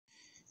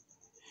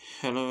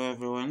Hello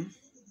everyone,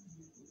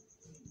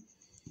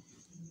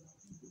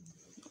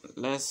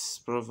 let's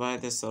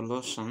provide a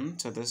solution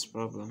to this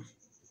problem.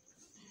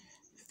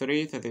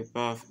 3 to the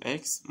power of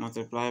x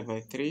multiplied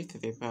by 3 to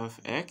the power of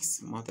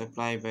x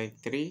multiplied by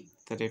 3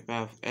 to the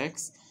power of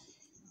x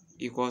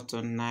equal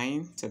to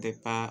 9 to the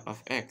power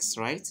of x,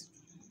 right?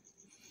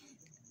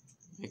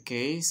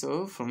 Okay,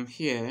 so from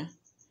here,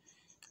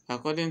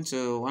 according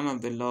to one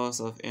of the laws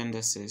of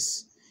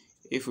indices,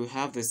 if we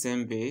have the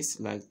same base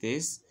like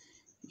this,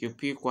 you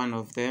pick one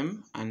of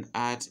them and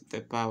add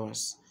the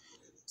powers.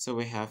 So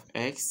we have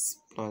x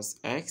plus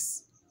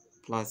x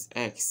plus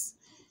x,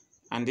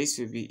 and this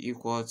will be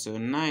equal to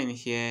 9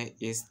 here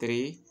is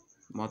 3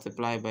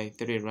 multiplied by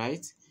 3,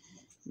 right?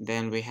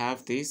 Then we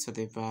have this to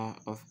the power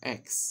of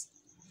x.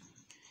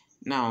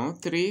 Now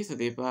 3 to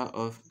the power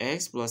of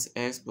x plus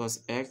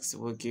x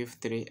will give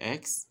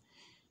 3x,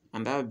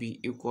 and that will be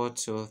equal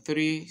to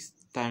 3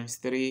 times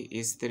 3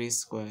 is 3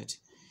 squared.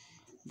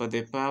 But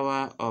the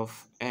power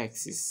of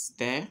x is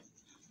there.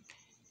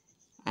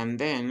 And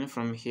then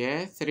from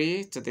here,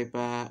 3 to the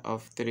power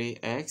of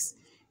 3x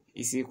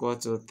is equal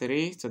to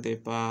 3 to the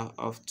power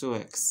of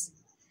 2x.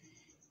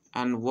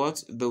 And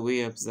what do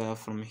we observe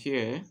from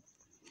here?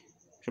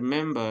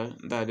 Remember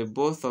that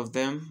both of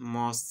them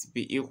must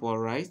be equal,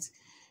 right?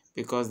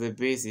 Because the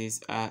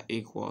bases are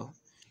equal.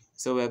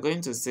 So we're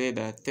going to say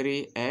that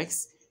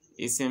 3x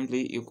is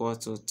simply equal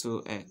to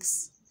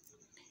 2x.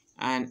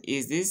 And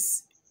is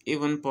this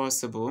even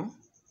possible?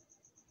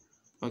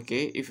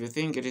 Okay, if you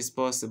think it is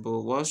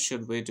possible, what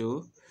should we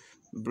do?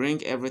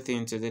 Bring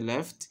everything to the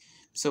left.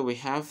 So we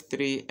have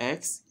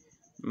 3x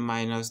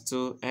minus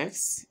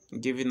 2x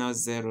giving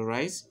us 0,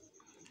 right?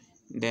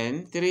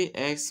 Then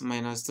 3x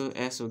minus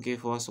 2x will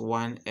give us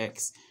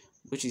 1x,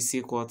 which is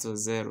equal to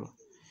 0.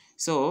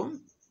 So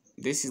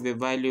this is the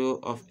value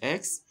of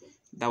x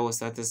that will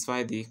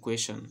satisfy the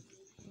equation.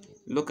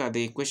 Look at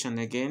the equation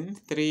again.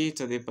 3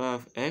 to the power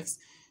of x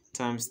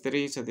times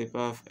 3 to the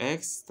power of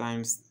x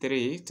times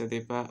 3 to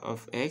the power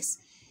of x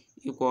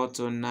equal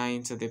to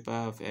 9 to the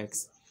power of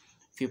x.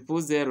 If you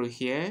put 0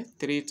 here,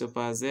 3 to the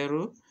power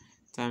 0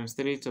 times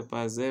 3 to the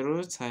power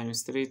 0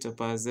 times 3 to the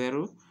power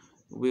 0,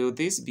 will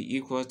this be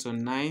equal to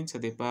 9 to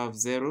the power of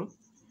 0?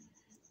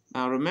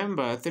 Now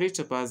remember, 3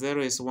 to the power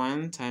 0 is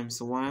 1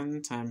 times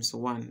 1 times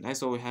 1.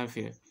 That's what we have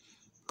here,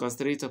 because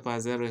 3 to the power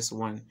 0 is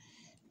 1.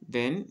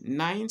 Then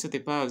 9 to the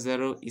power of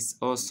 0 is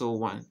also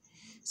 1.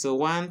 So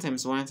 1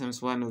 times 1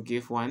 times 1 will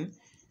give 1,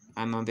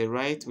 and on the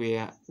right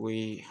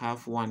we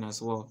have 1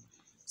 as well.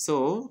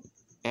 So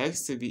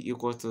x to be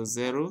equal to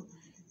 0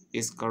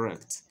 is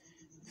correct.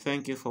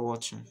 Thank you for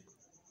watching.